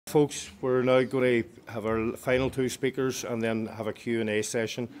Folks, we're now going to have our final two speakers and then have a Q&A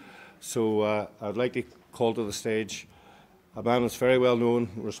session. So I'd like to call to the stage a man that's very well known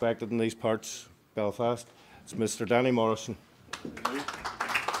and respected in these parts, Belfast. It's Mr. Danny Morrison.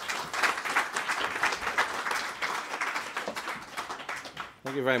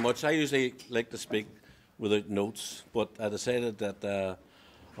 Thank you very much. I usually like to speak without notes, but I decided that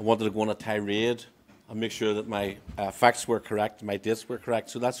I wanted to go on a tirade and make sure that my facts were correct, my dates were correct,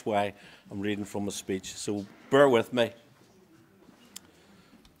 so that's why I'm reading from a speech. So bear with me.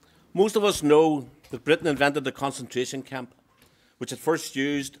 Most of us know that Britain invented the concentration camp, which it first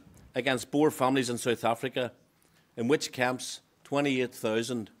used against Boer families in South Africa, in which camps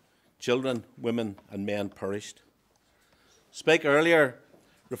 28,000 children, women and men perished. Spike earlier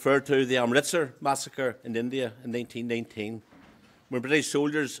referred to the Amritsar massacre in India in 1919, when British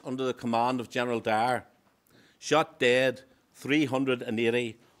soldiers under the command of General Derry shot dead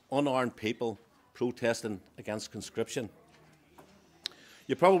 380 unarmed people protesting against conscription.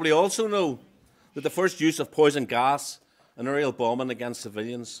 You probably also know that the first use of poison gas and aerial bombing against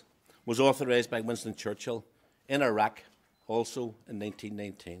civilians was authorised by Winston Churchill in Iraq, also in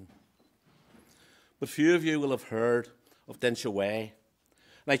 1919. But few of you will have heard of Densha Way,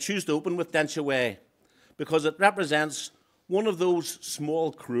 and I choose to open with Densha Way because it represents one of those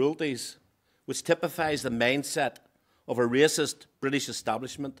small cruelties which typifies the mindset of a racist British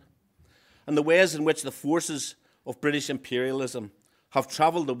establishment and the ways in which the forces of British imperialism have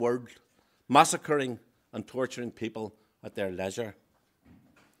travelled the world, massacring and torturing people at their leisure.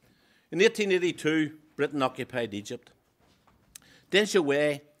 In 1882, Britain occupied Egypt. Densha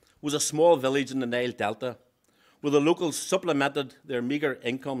Way was a small village in the Nile Delta where the locals supplemented their meagre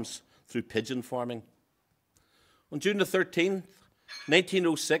incomes through pigeon farming. On June the 13th,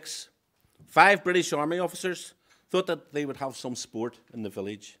 1906, 5 British Army officers thought that they would have some sport in the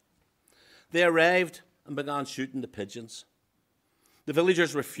village. They arrived and began shooting the pigeons. The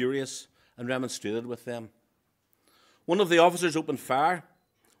villagers were furious and remonstrated with them. One of the officers opened fire,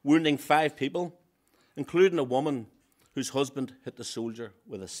 wounding 5 people, including a woman whose husband hit the soldier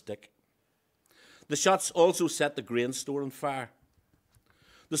with a stick. The shots also set the grain store on fire.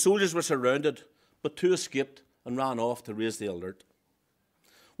 The soldiers were surrounded, but 2 escaped and ran off to raise the alert.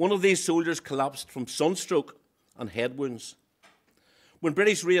 One of these soldiers collapsed from sunstroke and head wounds. When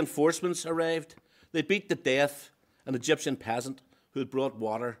British reinforcements arrived, they beat to death an Egyptian peasant who had brought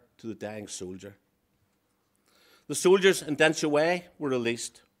water to the dying soldier. The soldiers in Densha Way were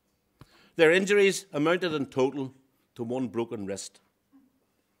released. Their injuries amounted in total to 1 broken wrist.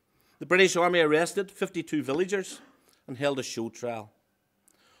 The British Army arrested 52 villagers and held a show trial.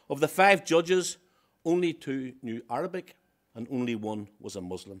 Of the 5 judges, only 2 knew Arabic and only 1 was a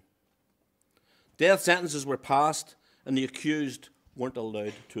Muslim. Death sentences were passed and the accused weren't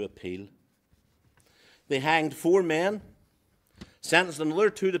allowed to appeal. They hanged 4 men, sentenced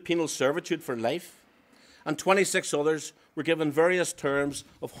another 2 to penal servitude for life, and 26 others were given various terms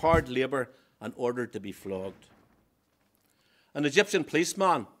of hard labour and ordered to be flogged. An Egyptian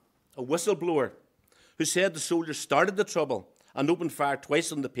policeman, a whistleblower, who said the soldiers started the trouble and opened fire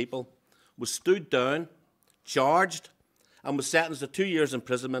twice on the people, was stood down, charged, and was sentenced to 2 years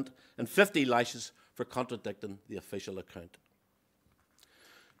imprisonment and 50 lashes for contradicting the official account.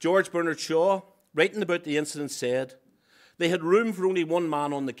 George Bernard Shaw, writing about the incident, said, "They had room for only 1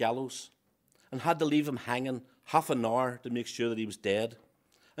 man on the gallows and had to leave him hanging half an hour to make sure that he was dead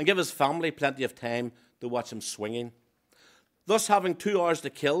and give his family plenty of time to watch him swinging. Thus, having 2 hours to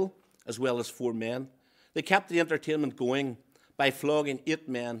kill, as well as 4 men, they kept the entertainment going by flogging 8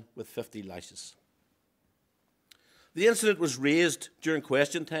 men with 50 lashes." The incident was raised during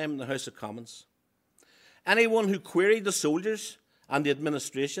question time in the House of Commons. Anyone who queried the soldiers and the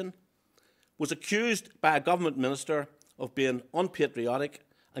administration was accused by a government minister of being unpatriotic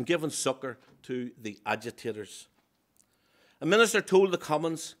and giving succour to the agitators. A minister told the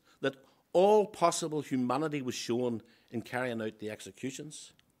Commons that all possible humanity was shown in carrying out the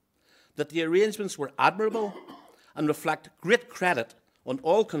executions, that the arrangements were admirable and reflect great credit on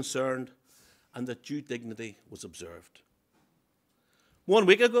all concerned, and that due dignity was observed. 1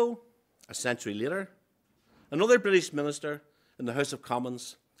 week ago, a century later, another British minister in the House of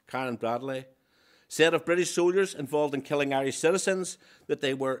Commons, Karen Bradley, said of British soldiers involved in killing Irish citizens that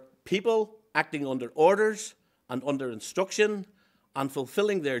they were people acting under orders and under instruction and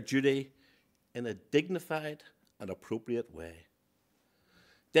fulfilling their duty in a dignified and appropriate way.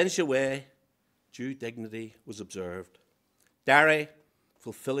 Densha Way, due dignity was observed. Derry,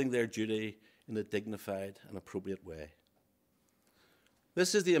 fulfilling their duty in a dignified and appropriate way.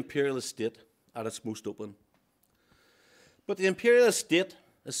 This is the imperialist state at its most open. But the imperialist state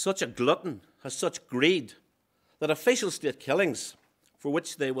is such a glutton, has such greed, that official state killings, for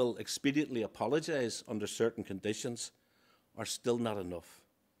which they will expediently apologise under certain conditions, are still not enough.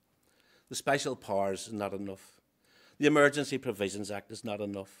 The Special Powers is not enough. The Emergency Provisions Act is not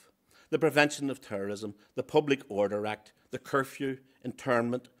enough. The Prevention of Terrorism, the Public Order Act, the curfew,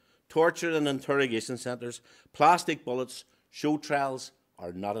 internment, torture and interrogation centres, plastic bullets, show trials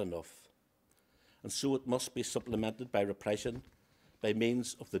are not enough. And so it must be supplemented by repression by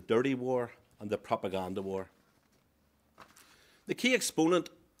means of the dirty war and the propaganda war. The key exponent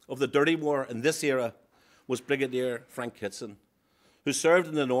of the dirty war in this era was Brigadier Frank Kitson, who served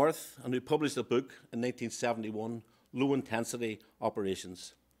in the North and who published a book in 1971, Low Intensity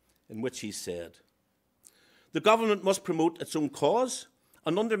Operations, in which he said, "The government must promote its own cause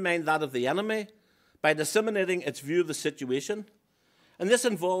and undermine that of the enemy by disseminating its view of the situation, and this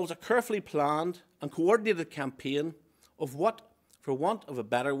involves a carefully planned and coordinated campaign of what, for want of a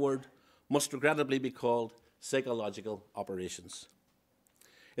better word, must regrettably be called psychological operations.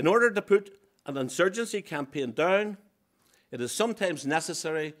 In order to put an insurgency campaign down, it is sometimes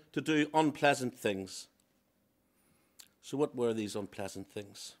necessary to do unpleasant things." So what were these unpleasant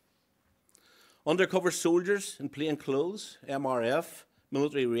things? Undercover soldiers in plain clothes, MRF,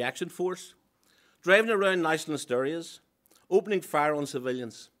 Military Reaction Force, driving around nationalist areas, opening fire on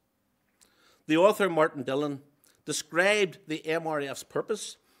civilians. The author, Martin Dillon, described the MRF's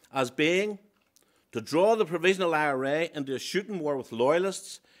purpose as being to draw the Provisional IRA into a shooting war with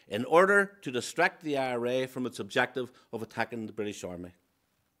loyalists in order to distract the IRA from its objective of attacking the British Army.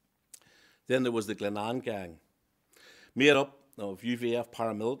 Then there was the Glenanne Gang, made up of UVF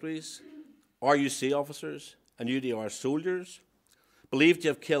paramilitaries, RUC officers and UDR soldiers, believed to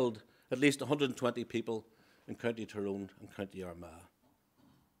have killed at least 120 people in County Tyrone and County Armagh.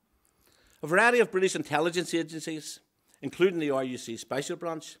 A variety of British intelligence agencies, including the RUC Special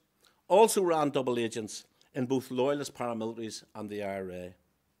Branch, also ran double agents in both loyalist paramilitaries and the IRA.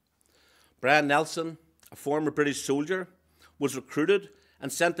 Brian Nelson, a former British soldier, was recruited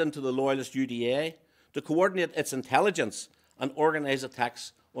and sent into the loyalist UDA to coordinate its intelligence and organise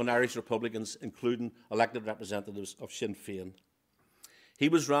attacks on Irish Republicans, including elected representatives of Sinn Féin. He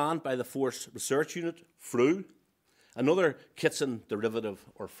was ran by the Force Research Unit, FRU, another Kitson derivative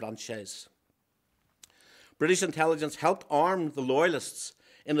or franchise. British intelligence helped arm the loyalists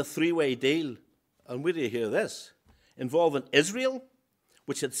in a three-way deal, and wait till you hear this, involving Israel,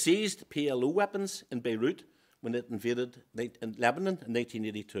 which had seized PLO weapons in Beirut when it invaded Lebanon in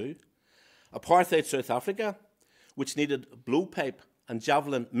 1982, apartheid South Africa, which needed blowpipe and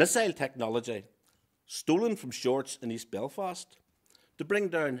javelin missile technology stolen from Shorts in East Belfast to bring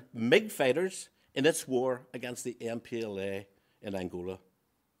down MiG fighters in its war against the MPLA in Angola.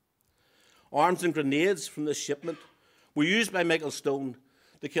 Arms and grenades from this shipment were used by Michael Stone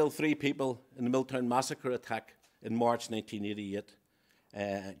to kill 3 people in the Milltown Massacre attack in March 1988.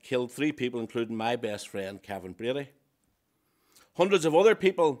 Killed 3 people, including my best friend, Kevin Brady. Hundreds of other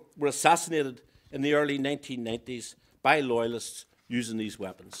people were assassinated in the early 1990s by loyalists using these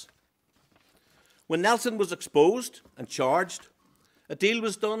weapons. When Nelson was exposed and charged, a deal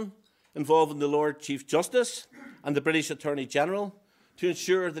was done involving the Lord Chief Justice and the British Attorney General to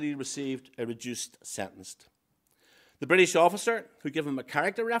ensure that he received a reduced sentence. The British officer who gave him a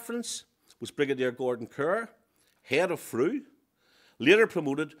character reference was Brigadier Gordon Kerr, head of FRU, later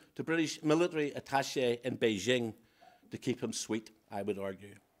promoted to British military attaché in Beijing to keep him sweet, I would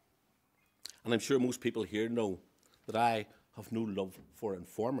argue. And I'm sure most people here know that I have no love for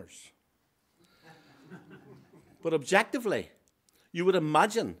informers. But objectively, you would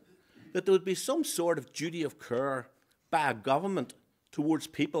imagine that there would be some sort of duty of care by a government towards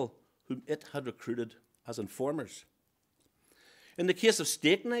people whom it had recruited as informers. In the case of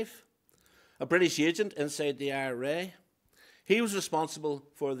Steakknife, a British agent inside the IRA, he was responsible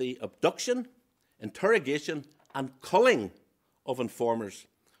for the abduction, interrogation and culling of informers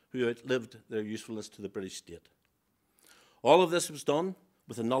who outlived their usefulness to the British state. All of this was done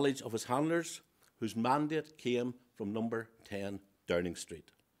with the knowledge of his handlers, whose mandate came from number 10 Downing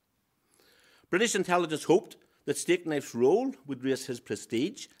Street. British intelligence hoped that Steakknife's role would raise his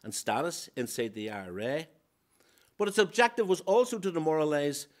prestige and status inside the IRA, but its objective was also to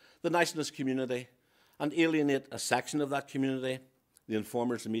demoralise the nationalist community and alienate a section of that community, the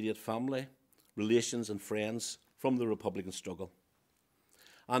informer's immediate family, relations and friends, from the Republican struggle.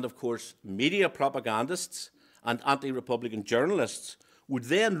 And of course, media propagandists and anti-Republican journalists would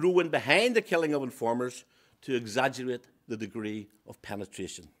then row in behind the killing of informers to exaggerate the degree of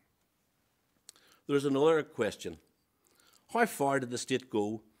penetration. There is another question. How far did the state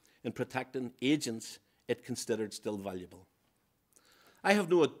go in protecting agents it considered still valuable? I have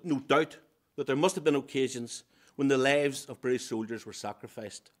no doubt that there must have been occasions when the lives of British soldiers were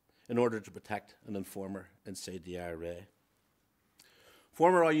sacrificed in order to protect an informer inside the IRA.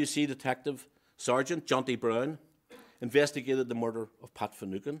 Former RUC detective Sergeant Jonty Brown investigated the murder of Pat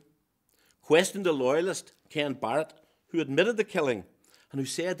Finucane, questioned the loyalist Ken Barrett, who admitted the killing and who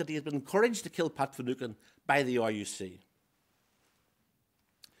said that he had been encouraged to kill Pat Finucane by the RUC.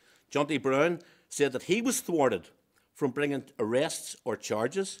 Jonty Brown said that he was thwarted from bringing arrests or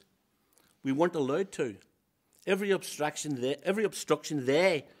charges. We weren't allowed to. Every obstruction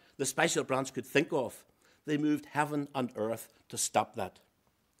they, the special branch, could think of, they moved heaven and earth to stop that.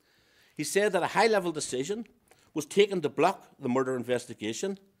 He said that a high-level decision was taken to block the murder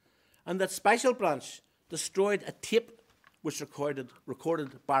investigation and that special branch destroyed a tape which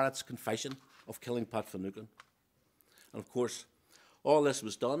recorded Barrett's confession of killing Pat Finucane. And of course, all this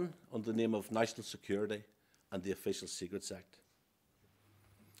was done under the name of national security and the Official Secrets Act.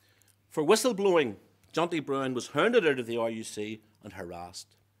 For whistleblowing, Jonty Brown was hounded out of the RUC and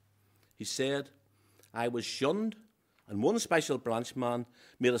harassed. He said, "I was shunned, and one special branch man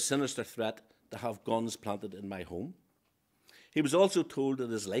made a sinister threat to have guns planted in my home." He was also told that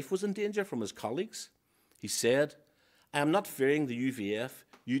his life was in danger from his colleagues. He said, "I am not fearing the UVF,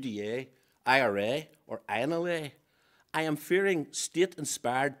 UDA, IRA, or INLA. I am fearing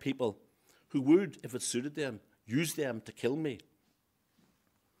state-inspired people who would, if it suited them, use them to kill me."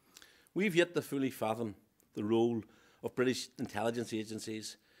 We've yet to fully fathom the role of British intelligence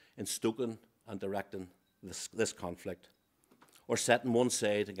agencies in stoking and directing this conflict, or setting one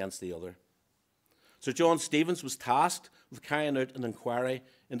side against the other. Sir John Stevens was tasked with carrying out an inquiry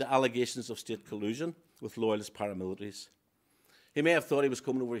into allegations of state collusion with loyalist paramilitaries. He may have thought he was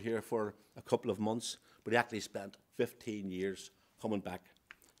coming over here for a couple of months, but he actually spent 15 years coming back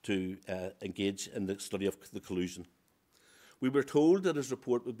to engage in the study of the collusion. We were told that his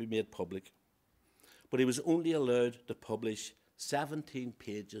report would be made public, but he was only allowed to publish 17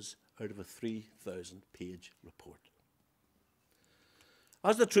 pages out of a 3,000-page report.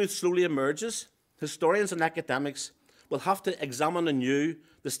 As the truth slowly emerges, historians and academics will have to examine anew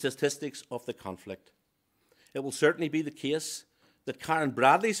the statistics of the conflict. It will certainly be the case that Karen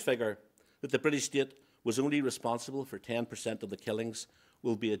Bradley's figure that the British state was only responsible for 10% of the killings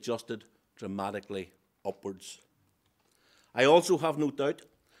will be adjusted dramatically upwards. I also have no doubt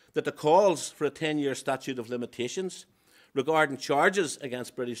that the calls for a 10-year statute of limitations regarding charges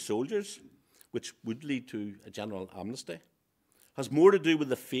against British soldiers, which would lead to a general amnesty, has more to do with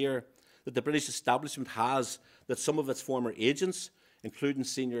the fear that the British establishment has that some of its former agents, including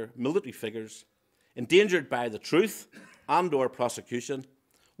senior military figures, endangered by the truth and/or prosecution,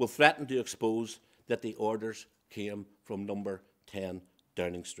 will threaten to expose that the orders came from number 10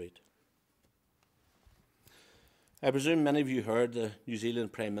 Downing Street. I presume many of you heard the New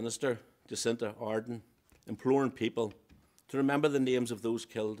Zealand Prime Minister, Jacinda Ardern, imploring people to remember the names of those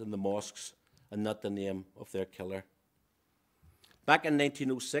killed in the mosques and not the name of their killer. Back in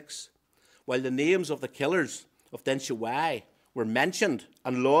 1906, while the names of the killers of Denshawai were mentioned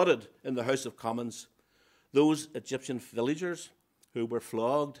and lauded in the House of Commons, those Egyptian villagers who were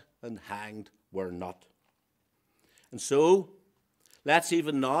flogged and hanged were not. And so, let's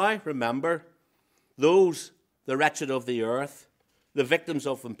even now remember those, the wretched of the earth, the victims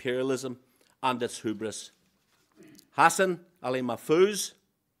of imperialism and its hubris. Hassan Ali Mahfouz,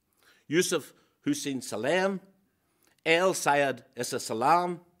 Yusuf Hussein Salem, El Sayed Issa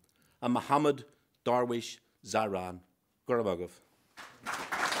Salam, and Mohammed Darwish Zahran. Gurabagov.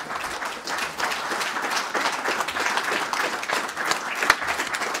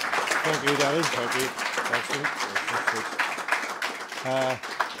 Thank you, Darren. Thank you. Excellent.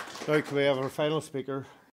 Now, can we have our final speaker,